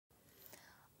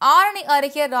ஆரணி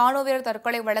அருகே ராணுவ வீரர்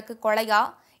தற்கொலை வழக்கு கொலையா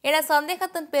என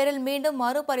சந்தேகத்தின் பேரில் மீண்டும்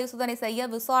மறுபரிசோதனை செய்ய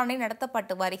விசாரணை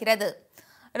நடத்தப்பட்டு வருகிறது.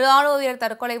 ராணுவ வீரர்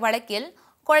தற்கொலை வழக்கில்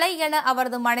கொலை என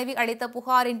அவரது மனைவி அளித்த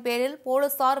புகாரின் பேரில்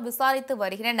போலீசார் விசாரித்து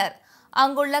வருகின்றனர்.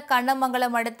 அங்குள்ள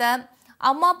கண்ணமங்கலம் அடுத்த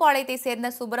அம்மாபாளையத்தை சேர்ந்த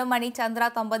சுப்பிரமணி சந்திரா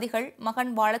தம்பதிகள்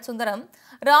மகன் பாலசுந்தரம்.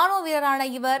 ராணுவ வீரரான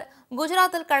இவர்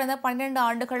குஜராத்தில் கடந்த 12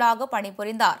 ஆண்டுகளாக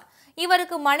பணிபுரிந்தார்.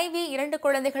 இவருக்கு மனைவி 2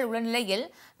 குழந்தைகள் உள்ள நிலையில்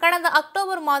கடந்த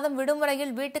அக்டோபர் மாதம்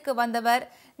விடுமுறையில் வீட்டுக்கு வந்தவர்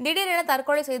திடீரென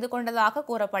தற்கொலை செய்து கொண்டதாக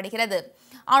கூறப்படுகிறது.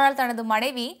 ஆனால் தனது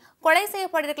மனைவி கொலை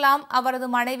செய்யப்பட்டிருக்கலாம். அவரது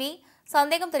மனைவி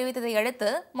சந்தேகம் தெரிவித்ததை அடுத்து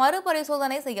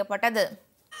மறுபரிசோதனை செய்யப்பட்டது.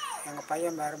 எங்கள்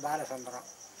பையன் பேர் பாலசுந்தரம்,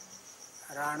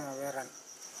 ராணுவ வீரன்.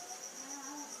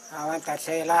 அவன்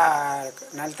தற்செயலாக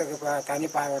நிலத்துக்கு தனி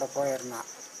பாயோட போயிருந்தான்.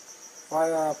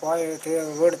 போய்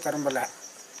வீடு திரும்பலை.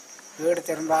 வீடு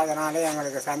திரும்பாதனாலே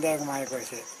எங்களுக்கு சந்தேகமாகி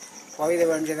போச்சு. பொய்து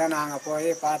வெஞ்சு தான் நாங்கள் போய்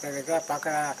பார்த்ததுக்கு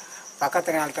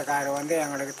பக்கத்து நிலத்துக்காரர் வந்து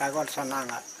எங்களுக்கு தகவல்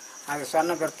சொன்னாங்க. அது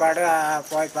சொன்ன பிற்பாடு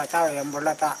போய் பார்த்தா என்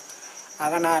பிள்ளை தான்.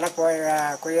 அதனால் போய்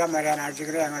குய்யா மரியாதை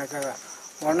அடிச்சுக்கிட்டு எங்களுக்கு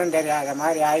ஒன்றும் தெரியாத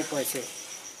மாதிரி ஆகிப்போச்சு.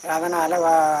 அதனால்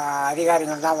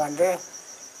அதிகாரிகள் தான் வந்து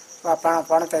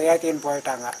பணத்தை ஏற்றின்னு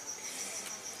போயிட்டாங்க.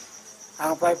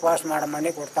 அங்கே போய் போஸ்ட்மார்ட்டம் பண்ணி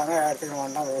கொடுத்தாங்க. எடுத்துக்கிட்டு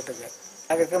வந்தோம் வீட்டுக்கு.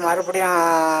 அதுக்கு மறுபடியும்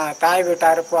தாய்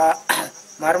வீட்டார்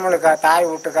மருமலுக்கு தாய்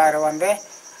வீட்டுக்கார் வந்து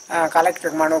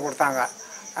கலெக்டருக்கு மனு கொடுத்தாங்க.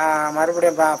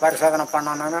 மறுபடியும் பரிசோதனை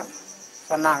பண்ணணும்னு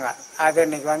சொன்னாங்க. அது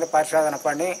இன்னைக்கு வந்து பரிசோதனை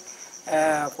பண்ணி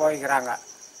போய்க்கிறாங்க.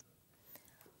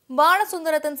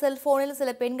 பாலசுந்தரத்தின் செல்போனில் சில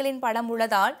பெண்களின் படம்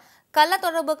உள்ளதால் கள்ள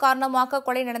தொடர்பு காரணமாக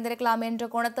கொலை நடந்திருக்கலாம் என்ற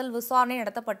கோணத்தில் விசாரணை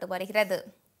நடத்தப்பட்டு வருகிறது.